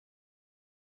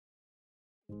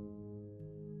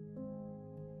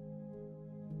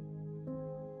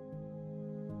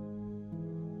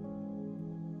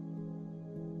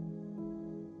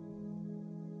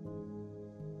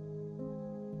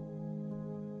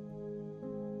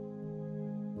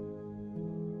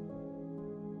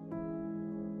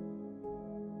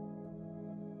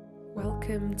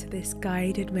Welcome to this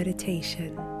guided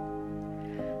meditation,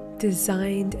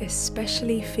 designed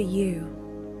especially for you,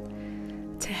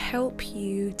 to help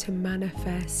you to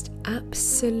manifest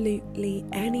absolutely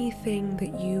anything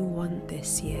that you want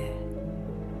this year.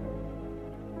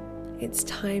 It's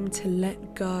time to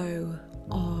let go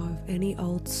of any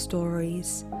old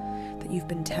stories that you've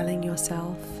been telling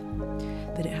yourself,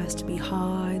 that it has to be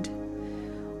hard,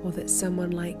 or that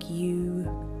someone like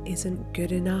you isn't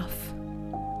good enough.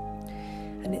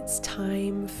 And it's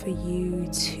time for you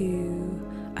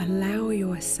to allow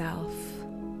yourself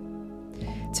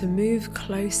to move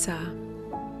closer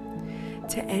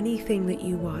to anything that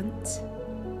you want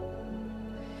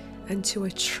and to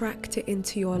attract it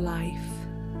into your life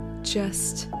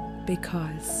just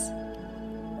because.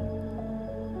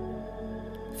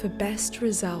 For best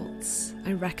results,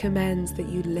 I recommend that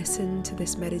you listen to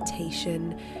this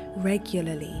meditation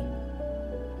regularly,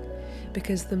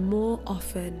 because the more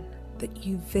often that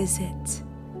you visit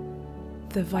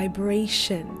the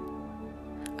vibration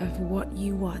of what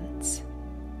you want,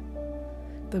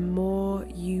 the more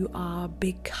you are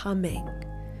becoming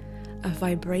a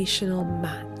vibrational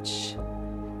match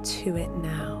to it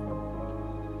now.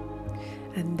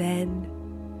 And then,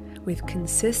 with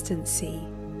consistency,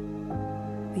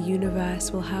 the universe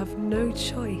will have no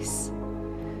choice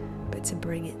but to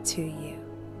bring it to you.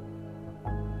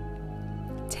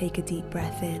 Take a deep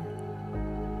breath in.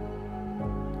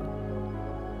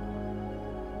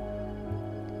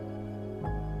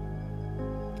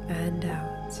 And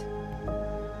out.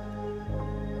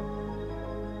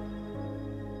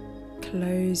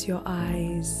 Close your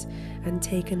eyes and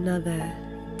take another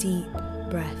deep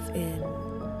breath in.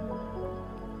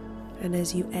 And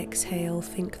as you exhale,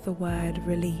 think the word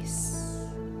release.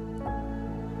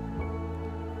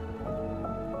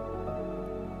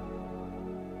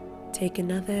 Take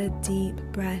another deep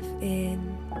breath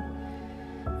in,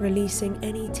 releasing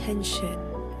any tension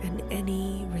and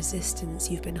any resistance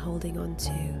you've been holding on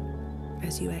to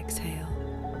as you exhale.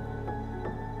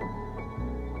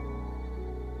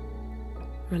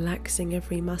 Relaxing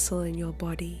every muscle in your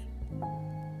body.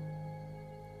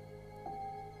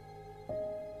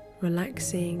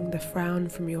 Relaxing the frown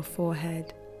from your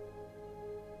forehead.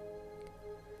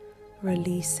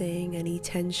 Releasing any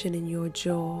tension in your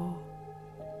jaw.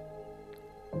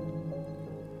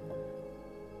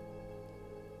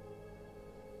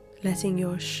 Letting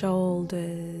your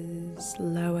shoulders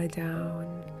lower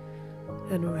down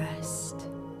and rest.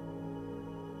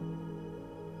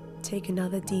 Take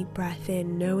another deep breath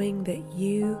in, knowing that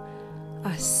you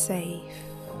are safe.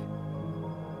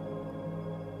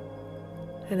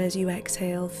 And as you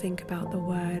exhale, think about the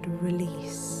word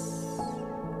release.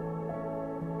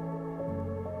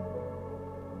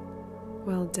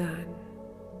 Well done.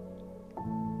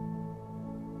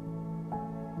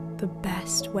 The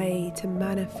best way to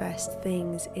manifest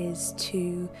things is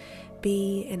to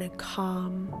be in a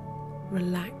calm,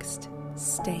 relaxed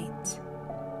state.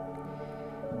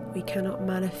 We cannot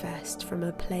manifest from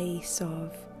a place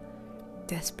of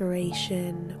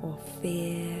desperation or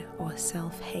fear or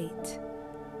self-hate.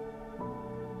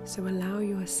 So allow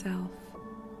yourself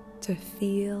to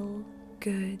feel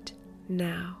good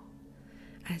now,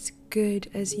 as good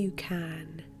as you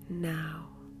can now.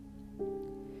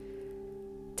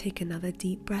 Take another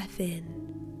deep breath in,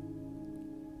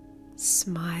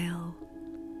 smile,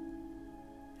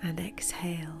 and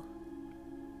exhale.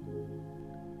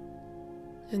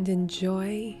 And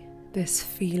enjoy this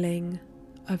feeling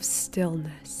of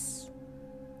stillness.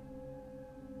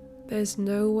 There's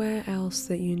nowhere else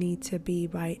that you need to be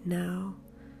right now.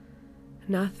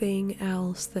 Nothing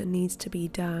else that needs to be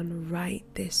done right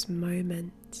this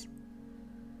moment.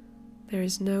 There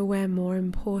is nowhere more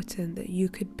important that you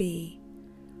could be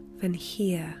than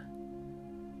here,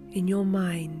 in your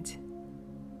mind,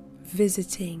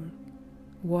 visiting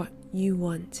what you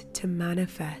want to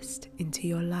manifest into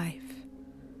your life.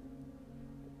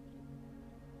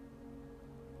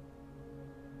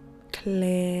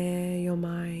 Clear your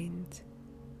mind.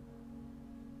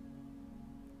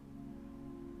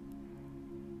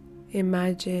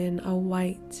 Imagine a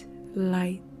white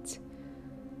light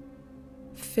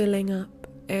filling up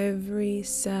every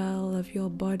cell of your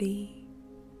body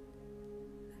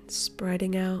and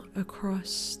spreading out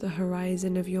across the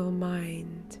horizon of your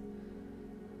mind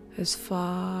as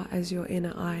far as your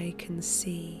inner eye can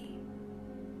see.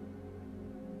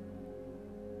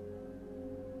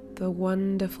 the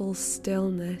wonderful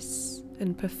stillness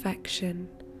and perfection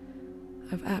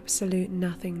of absolute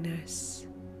nothingness.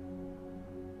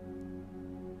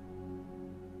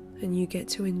 And you get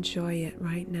to enjoy it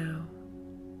right now.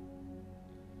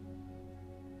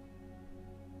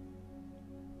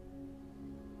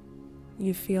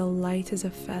 You feel light as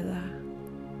a feather.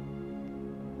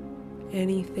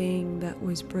 Anything that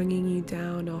was bringing you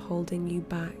down or holding you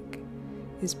back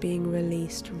is being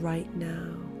released right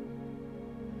now.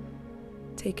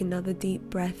 Take another deep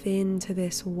breath into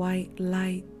this white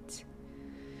light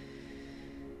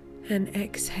and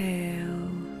exhale,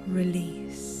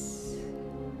 release.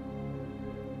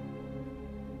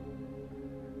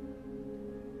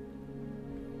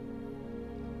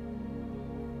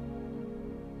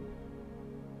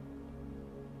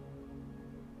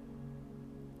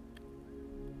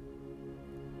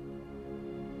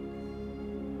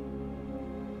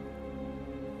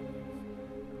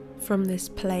 From this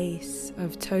place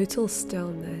of total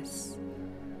stillness,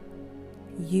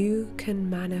 you can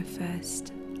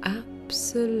manifest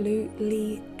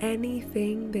absolutely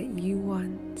anything that you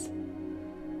want.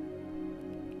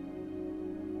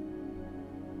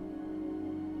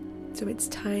 So it's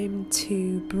time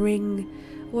to bring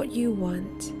what you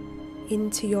want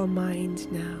into your mind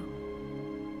now,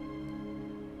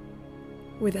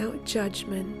 without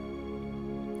judgment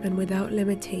and without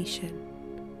limitation.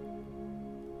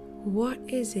 What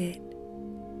is it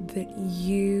that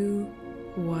you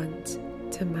want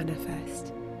to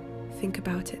manifest? Think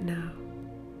about it now.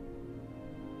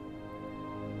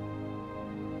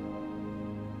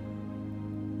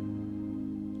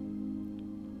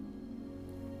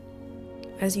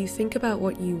 As you think about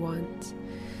what you want,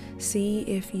 see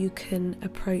if you can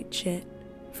approach it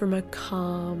from a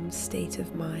calm state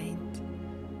of mind.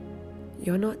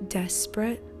 You're not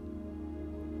desperate.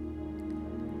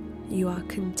 You are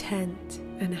content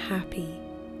and happy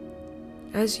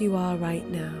as you are right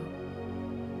now.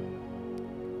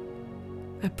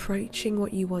 Approaching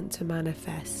what you want to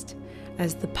manifest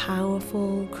as the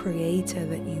powerful creator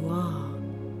that you are.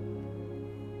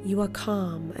 You are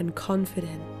calm and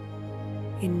confident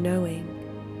in knowing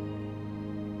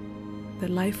that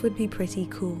life would be pretty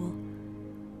cool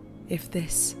if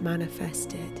this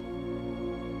manifested.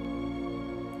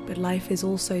 But life is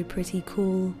also pretty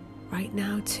cool right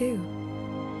now too.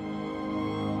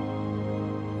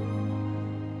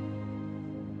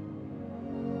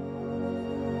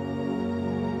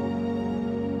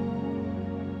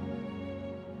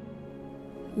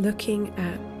 Looking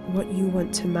at what you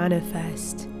want to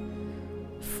manifest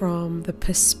from the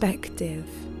perspective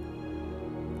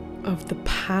of the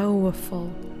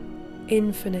powerful,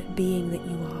 infinite being that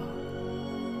you are.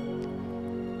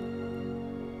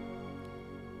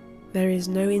 There is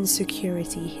no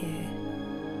insecurity here.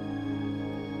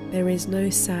 There is no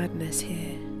sadness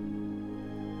here.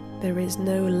 There is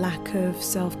no lack of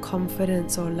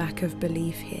self-confidence or lack of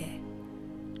belief here.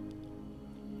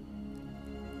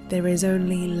 There is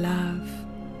only love.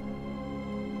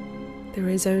 There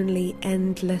is only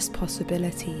endless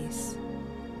possibilities.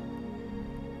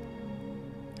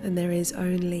 And there is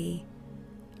only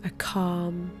a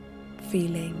calm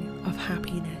feeling of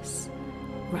happiness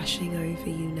rushing over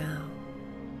you now.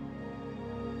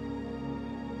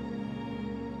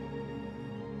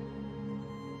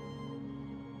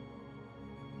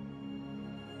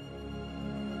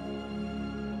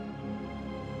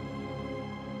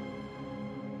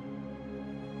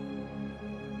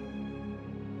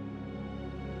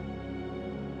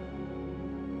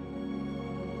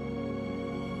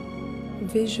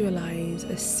 Visualize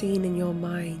a scene in your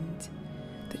mind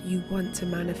that you want to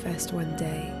manifest one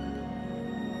day.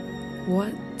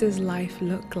 What does life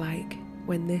look like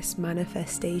when this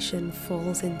manifestation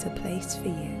falls into place for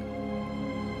you?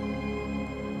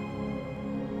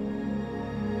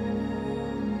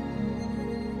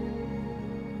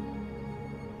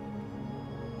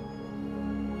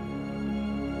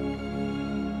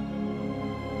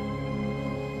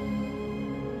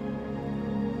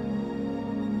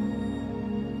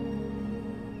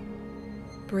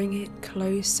 Bring it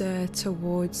closer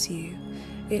towards you.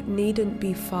 It needn't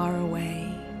be far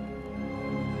away.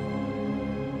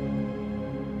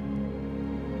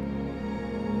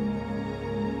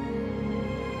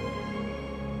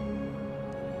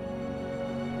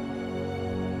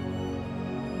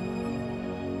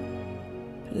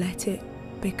 Let it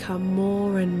become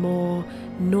more and more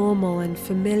normal and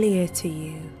familiar to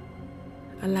you.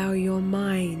 Allow your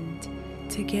mind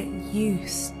to get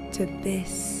used to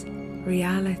this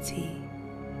reality.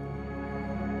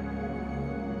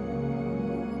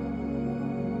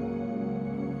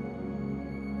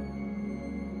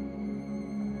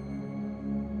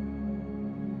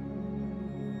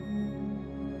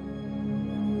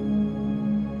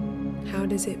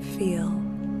 does it feel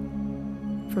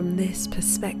from this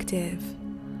perspective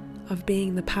of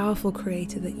being the powerful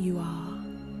creator that you are?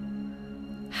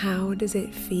 How does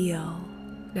it feel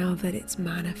now that it's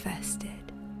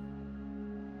manifested?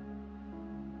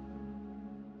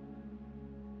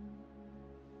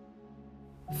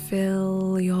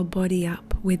 Fill your body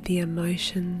up with the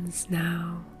emotions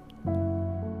now.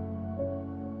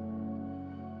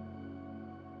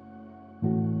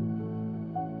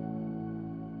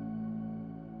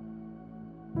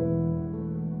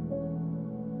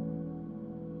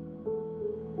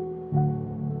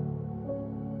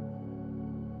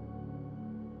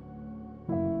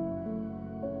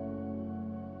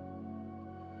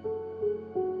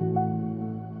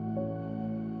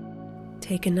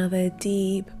 Take another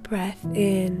deep breath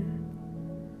in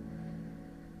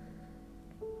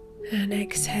and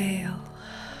exhale.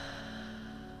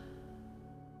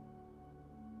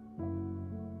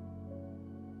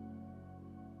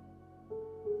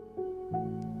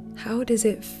 How does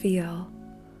it feel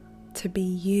to be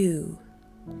you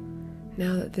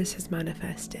now that this has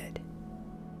manifested?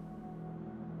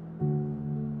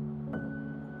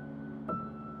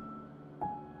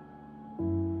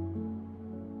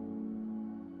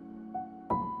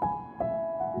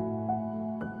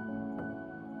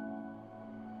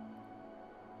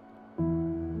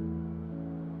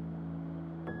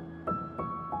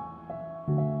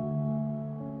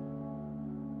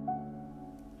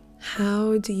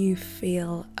 How do you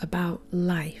feel about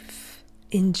life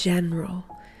in general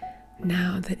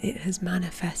now that it has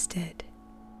manifested?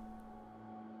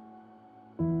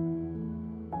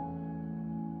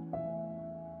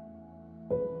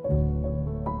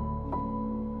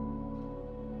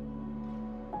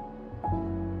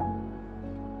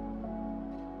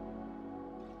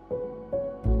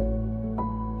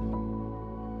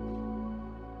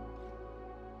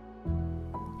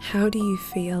 How do you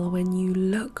feel when you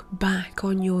look back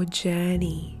on your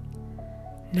journey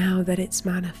now that it's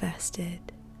manifested?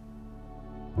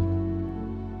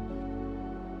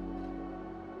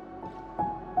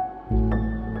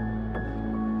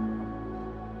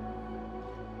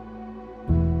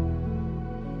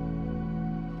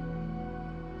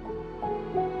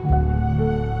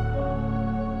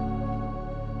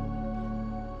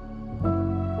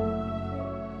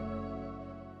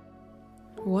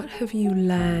 What have you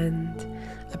learned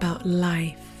about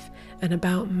life and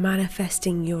about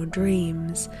manifesting your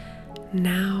dreams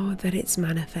now that it's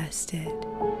manifested?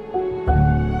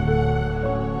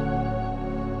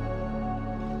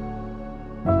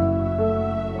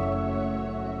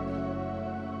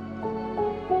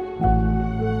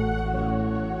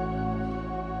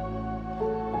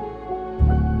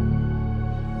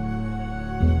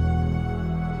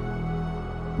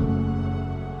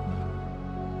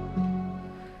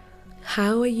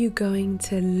 How are you going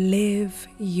to live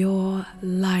your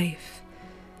life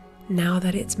now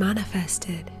that it's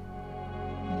manifested?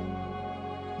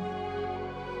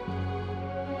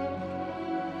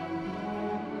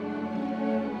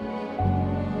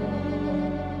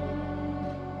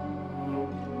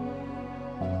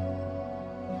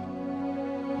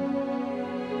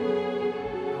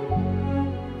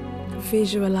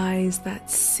 Visualize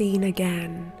that scene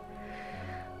again,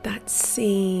 that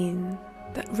scene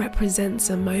that represents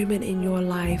a moment in your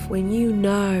life when you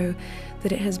know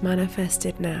that it has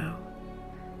manifested now.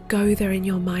 Go there in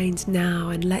your mind now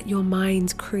and let your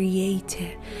mind create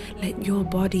it. Let your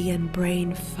body and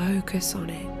brain focus on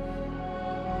it.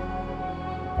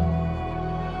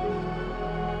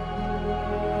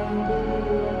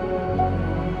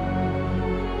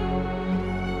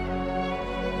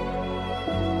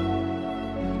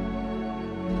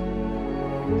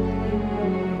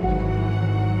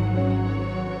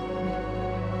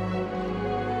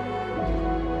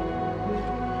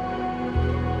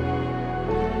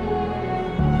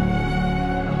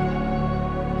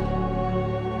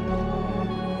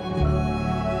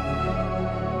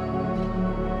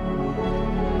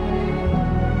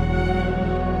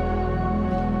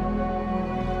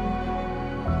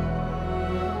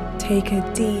 Take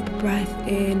a deep breath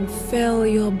in, fill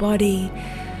your body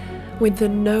with the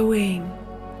knowing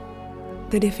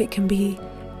that if it can be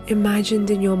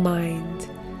imagined in your mind,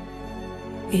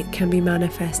 it can be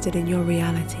manifested in your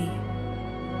reality.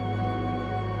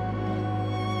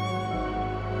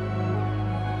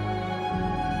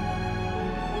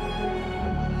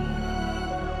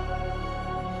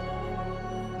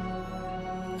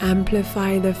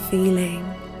 Amplify the feeling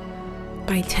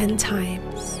by 10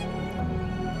 times.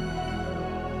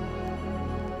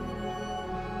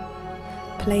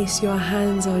 Place your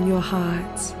hands on your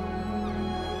heart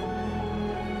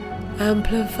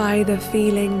Amplify the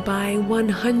feeling by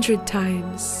 100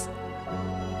 times.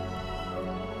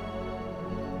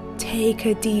 Take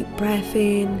a deep breath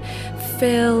in,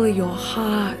 fill your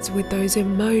heart with those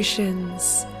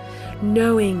emotions,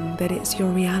 knowing that it's your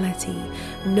reality,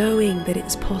 knowing that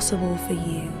it's possible for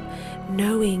you,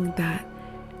 knowing that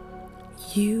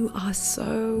you are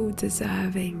so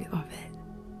deserving of it,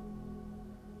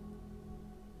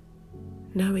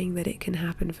 knowing that it can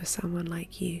happen for someone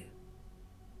like you.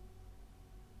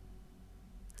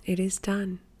 It is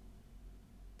done,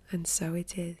 and so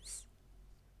it is.